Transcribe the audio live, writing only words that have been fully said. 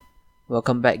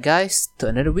Welcome back guys to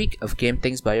another week of Game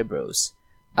Things by your bros.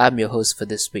 I'm your host for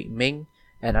this week, Ming,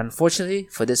 and unfortunately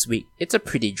for this week, it's a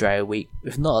pretty dry week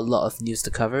with not a lot of news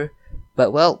to cover,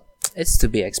 but well, it's to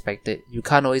be expected. You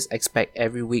can't always expect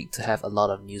every week to have a lot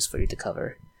of news for you to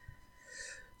cover.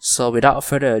 So without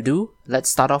further ado, let's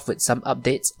start off with some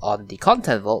updates on the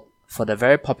content vault for the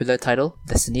very popular title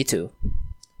Destiny 2.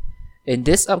 In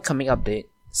this upcoming update,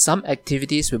 some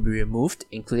activities will be removed,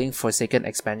 including Forsaken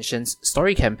Expansion's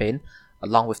story campaign,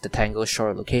 along with the Tango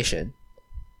Shore location.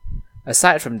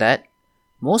 Aside from that,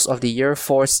 most of the Year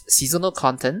 4's seasonal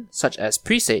content, such as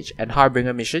Presage and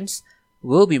Harbinger missions,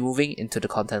 will be moving into the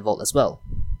content vault as well.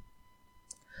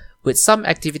 With some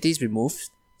activities removed,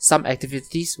 some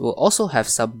activities will also have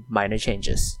some minor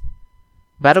changes.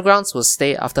 Battlegrounds will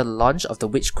stay after the launch of the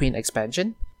Witch Queen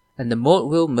expansion, and the mode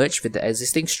will merge with the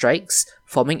existing strikes,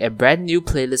 forming a brand new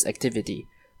playlist activity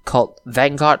called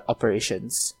Vanguard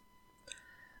Operations.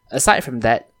 Aside from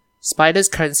that, Spider's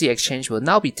currency exchange will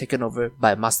now be taken over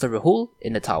by Master Rahul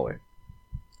in the tower.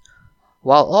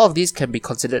 While all of these can be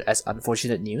considered as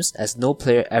unfortunate news, as no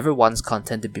player ever wants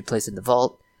content to be placed in the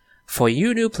vault, for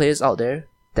you new players out there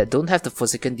that don't have the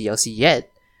Forsaken DLC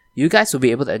yet, you guys will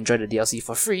be able to enjoy the DLC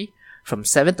for free from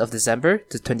 7th of December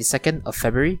to 22nd of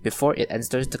February before it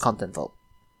enters the content vault.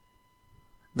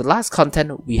 The last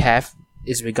content we have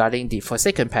is regarding the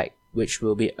Forsaken pack, which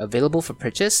will be available for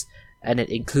purchase, and it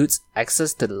includes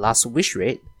access to the Last Wish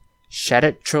raid,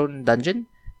 Shattered Throne dungeon,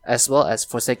 as well as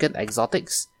Forsaken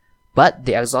exotics, but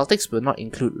the exotics will not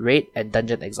include raid and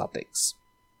dungeon exotics.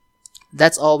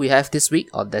 That's all we have this week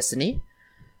on Destiny,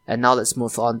 and now let's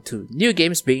move on to new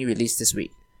games being released this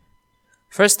week.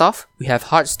 First off, we have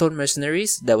Hearthstone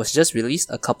Mercenaries that was just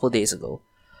released a couple days ago.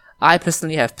 I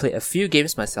personally have played a few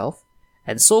games myself,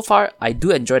 and so far I do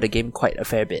enjoy the game quite a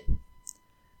fair bit.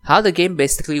 How the game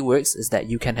basically works is that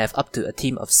you can have up to a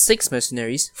team of 6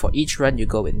 mercenaries for each run you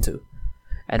go into.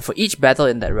 And for each battle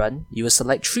in that run, you will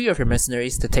select 3 of your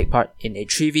mercenaries to take part in a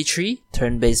 3v3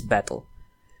 turn-based battle.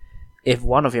 If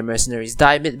one of your mercenaries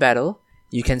die mid-battle,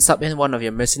 you can sub in one of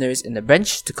your mercenaries in the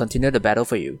bench to continue the battle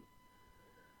for you.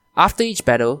 After each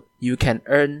battle, you can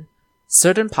earn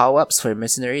certain power-ups for your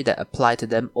mercenary that apply to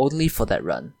them only for that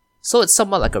run, so it's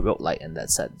somewhat like a roguelike in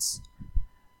that sense.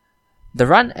 The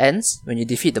run ends when you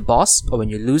defeat the boss or when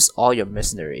you lose all your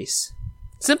mercenaries.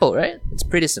 Simple, right? It's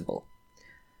pretty simple.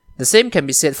 The same can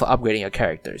be said for upgrading your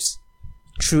characters.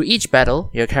 Through each battle,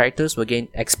 your characters will gain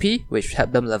XP, which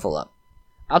help them level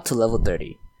up to level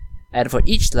 30. And for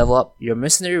each level up, your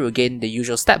mercenary will gain the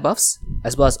usual stat buffs,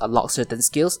 as well as unlock certain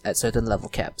skills at certain level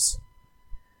caps.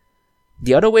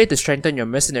 The other way to strengthen your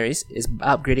mercenaries is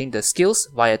by upgrading the skills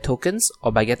via tokens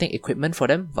or by getting equipment for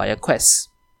them via quests.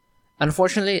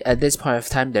 Unfortunately, at this point of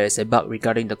time, there is a bug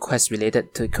regarding the quests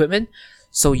related to equipment,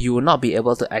 so you will not be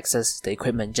able to access the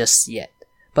equipment just yet.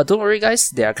 But don't worry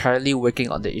guys, they are currently working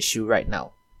on the issue right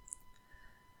now.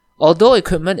 Although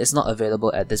equipment is not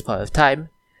available at this point of time,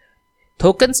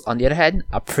 tokens, on the other hand,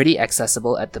 are pretty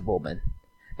accessible at the moment,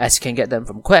 as you can get them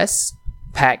from quests,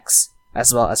 packs,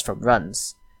 as well as from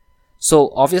runs.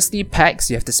 So obviously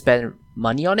packs, you have to spend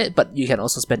money on it, but you can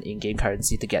also spend in-game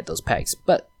currency to get those packs.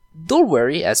 But don't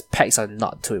worry, as packs are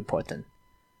not too important.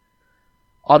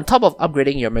 On top of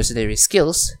upgrading your mercenary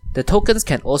skills, the tokens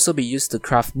can also be used to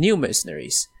craft new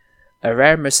mercenaries. A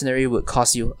rare mercenary would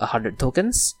cost you 100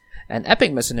 tokens, an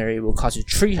epic mercenary will cost you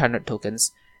 300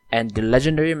 tokens, and the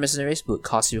legendary mercenaries would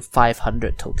cost you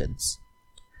 500 tokens.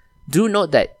 Do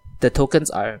note that the tokens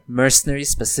are mercenary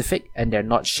specific and they're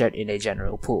not shared in a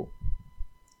general pool.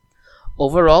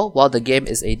 Overall, while the game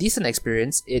is a decent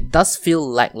experience, it does feel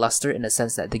lackluster in the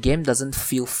sense that the game doesn't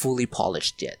feel fully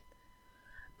polished yet.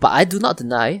 But I do not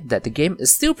deny that the game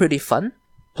is still pretty fun,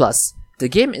 plus, the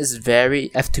game is very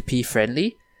F2P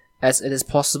friendly, as it is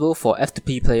possible for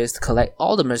F2P players to collect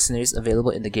all the mercenaries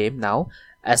available in the game now,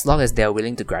 as long as they are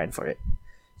willing to grind for it.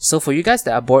 So for you guys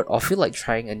that are bored or feel like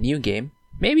trying a new game,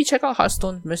 maybe check out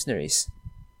Hearthstone Mercenaries.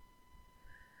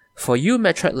 For you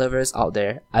Metroid lovers out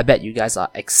there, I bet you guys are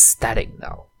ecstatic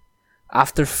now.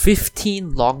 After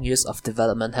 15 long years of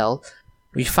development hell,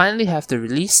 we finally have the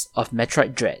release of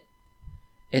Metroid Dread.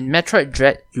 In Metroid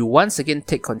Dread, you once again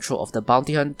take control of the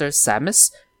bounty hunter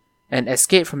Samus and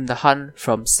escape from the hunt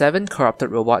from 7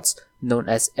 corrupted robots known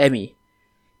as Emmy.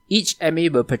 Each Emmy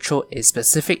will patrol a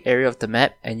specific area of the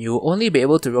map, and you will only be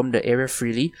able to roam the area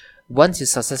freely once you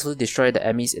successfully destroy the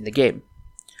Emmys in the game.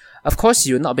 Of course,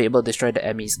 you will not be able to destroy the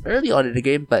Emmys early on in the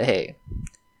game, but hey,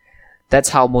 that's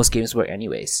how most games work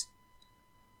anyways.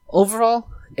 Overall,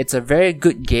 it's a very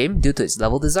good game due to its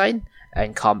level design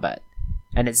and combat,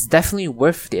 and it's definitely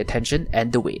worth the attention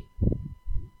and the wait.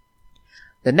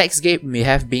 The next game we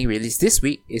have being released this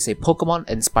week is a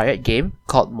Pokemon-inspired game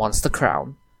called Monster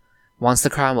Crown. Monster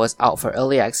Crown was out for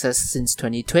early access since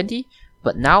 2020,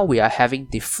 but now we are having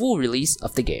the full release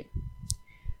of the game.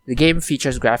 The game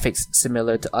features graphics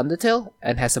similar to Undertale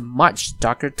and has a much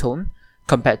darker tone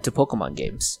compared to Pokemon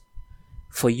games.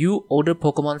 For you older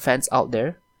Pokemon fans out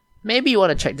there, maybe you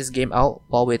want to check this game out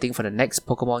while waiting for the next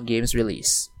Pokemon game's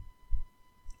release.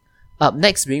 Up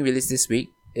next being released this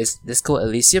week is Disco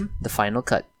Elysium: The Final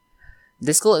Cut.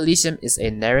 Disco Elysium is a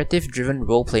narrative-driven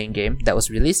role-playing game that was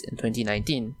released in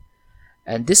 2019.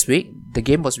 And this week, the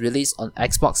game was released on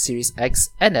Xbox Series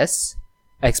X and S,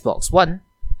 Xbox One,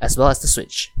 as well as the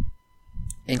Switch.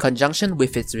 In conjunction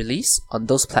with its release on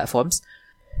those platforms,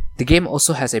 the game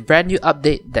also has a brand new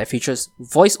update that features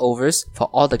voiceovers for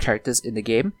all the characters in the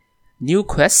game, new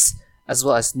quests, as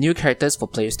well as new characters for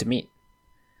players to meet.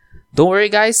 Don't worry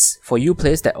guys, for you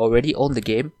players that already own the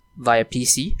game via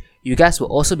PC, you guys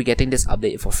will also be getting this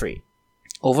update for free.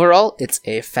 Overall, it's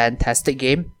a fantastic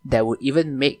game that would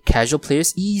even make casual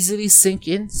players easily sink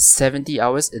in 70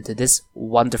 hours into this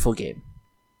wonderful game.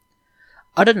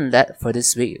 Other than that, for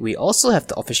this week, we also have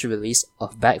the official release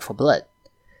of Back 4 Blood.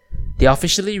 The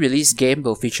officially released game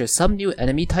will feature some new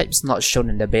enemy types not shown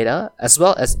in the beta, as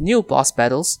well as new boss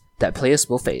battles that players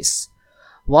will face.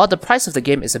 While the price of the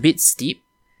game is a bit steep,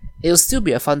 it'll still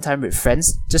be a fun time with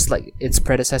friends, just like its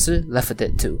predecessor, Left 4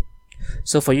 Dead 2.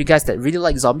 So for you guys that really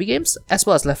like zombie games, as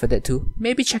well as Left 4 Dead 2,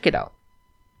 maybe check it out.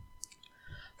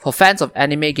 For fans of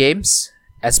anime games,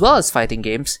 as well as fighting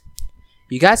games,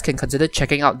 you guys can consider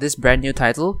checking out this brand new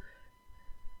title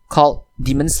called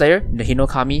Demon Slayer: The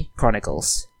Hinokami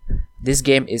Chronicles. This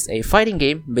game is a fighting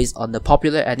game based on the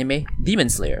popular anime Demon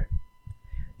Slayer.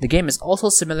 The game is also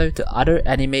similar to other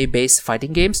anime-based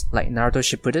fighting games like Naruto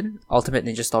Shippuden, Ultimate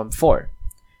Ninja Storm 4,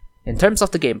 in terms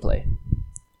of the gameplay.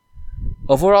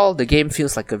 Overall, the game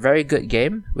feels like a very good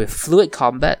game with fluid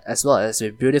combat as well as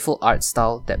a beautiful art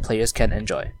style that players can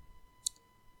enjoy.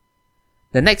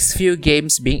 The next few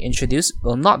games being introduced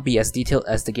will not be as detailed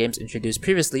as the games introduced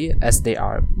previously, as they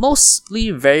are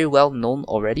mostly very well known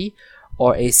already,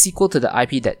 or a sequel to the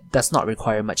IP that does not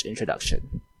require much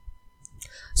introduction.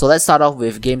 So let's start off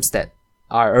with games that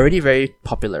are already very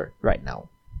popular right now.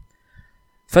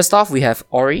 First off, we have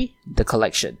Ori, The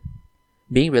Collection,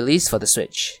 being released for the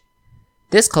Switch.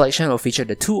 This collection will feature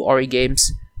the two Ori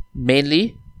games,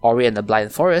 mainly Ori and the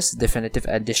Blind Forest Definitive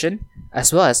Edition,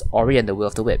 as well as Ori and the Will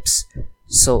of the Wisps.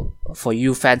 So for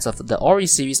you fans of the Ori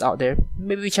series out there,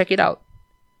 maybe check it out.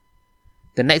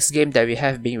 The next game that we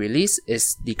have being released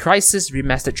is the Crysis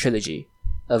Remastered Trilogy,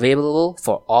 available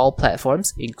for all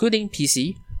platforms including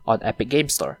PC on Epic Game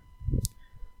Store.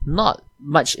 Not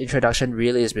much introduction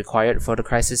really is required for the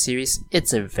Crysis series,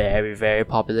 it's a very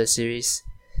popular series.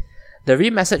 The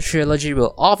Remastered Trilogy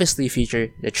will obviously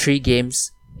feature the 3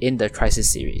 games in the Crysis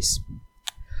series.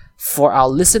 For our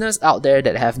listeners out there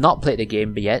that have not played the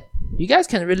game yet, you guys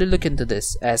can really look into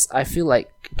this, as I feel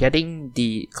like getting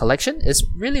the collection is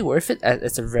really worth it, as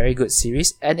it's a very good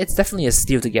series and it's definitely a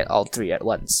steal to get all 3 at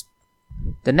once.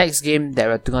 The next game that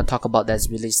we're going to talk about that's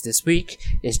released this week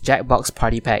is Jackbox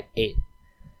Party Pack 8.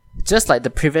 Just like the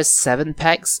previous 7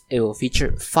 packs, it will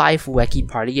feature 5 wacky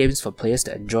party games for players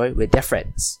to enjoy with their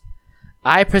friends.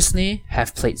 I personally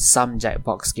have played some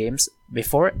Jackbox games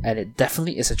before, and it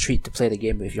definitely is a treat to play the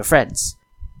game with your friends.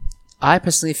 I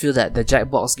personally feel that the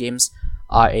Jackbox games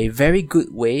are a very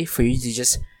good way for you to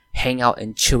just hang out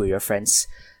and chill with your friends.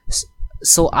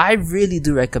 So I really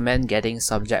do recommend getting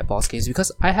some Jackbox games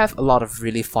because I have a lot of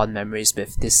really fond memories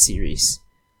with this series.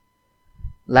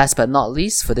 Last but not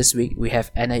least, for this week we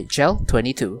have NHL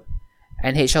 22.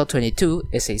 NHL 22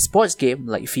 is a sports game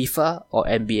like FIFA or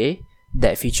NBA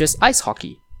that features ice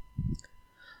hockey.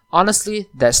 Honestly,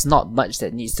 there's not much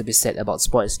that needs to be said about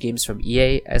sports games from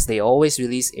EA, as they always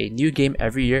release a new game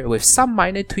every year with some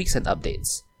minor tweaks and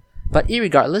updates. But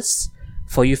irregardless,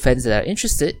 for you fans that are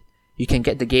interested, you can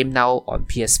get the game now on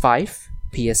PS5,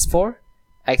 PS4,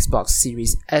 Xbox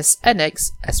Series S and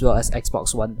X, as well as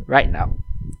Xbox One right now.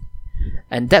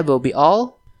 And that will be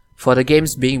all for the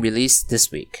games being released this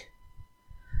week.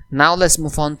 Now let's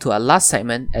move on to our last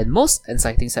segment and most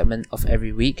exciting segment of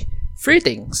every week, Free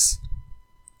Things.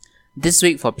 This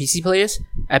week for PC players,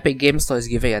 Epic Games Store is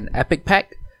giving an Epic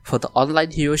Pack for the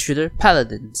online hero shooter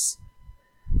Paladins.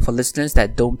 For listeners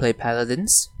that don't play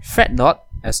Paladins, fret not,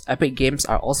 as Epic Games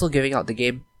are also giving out the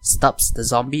game Stubbs the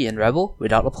Zombie and Rebel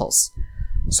without a pulse,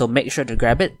 so make sure to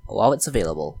grab it while it's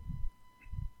available.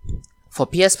 For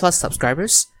PS Plus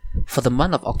subscribers, for the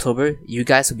month of October, you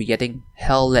guys will be getting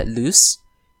Hell Let Loose,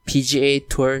 PGA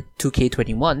Tour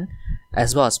 2K21,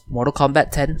 as well as Mortal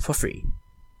Kombat 10 for free.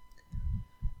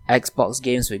 Xbox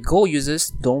games with Gold users,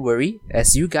 don't worry,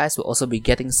 as you guys will also be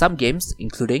getting some games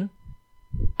including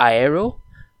Aero,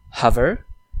 Hover,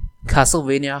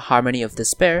 Castlevania Harmony of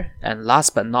Despair, and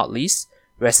last but not least,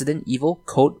 Resident Evil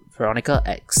Code Veronica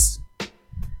X.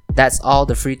 That's all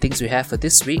the free things we have for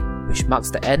this week, which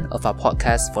marks the end of our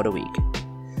podcast for the week.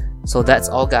 So that's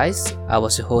all guys, I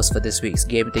was your host for this week's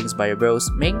Game Things by Your Bros,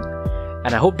 Ming,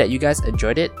 and I hope that you guys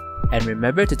enjoyed it, and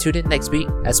remember to tune in next week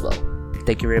as well.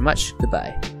 Thank you very much,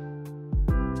 goodbye.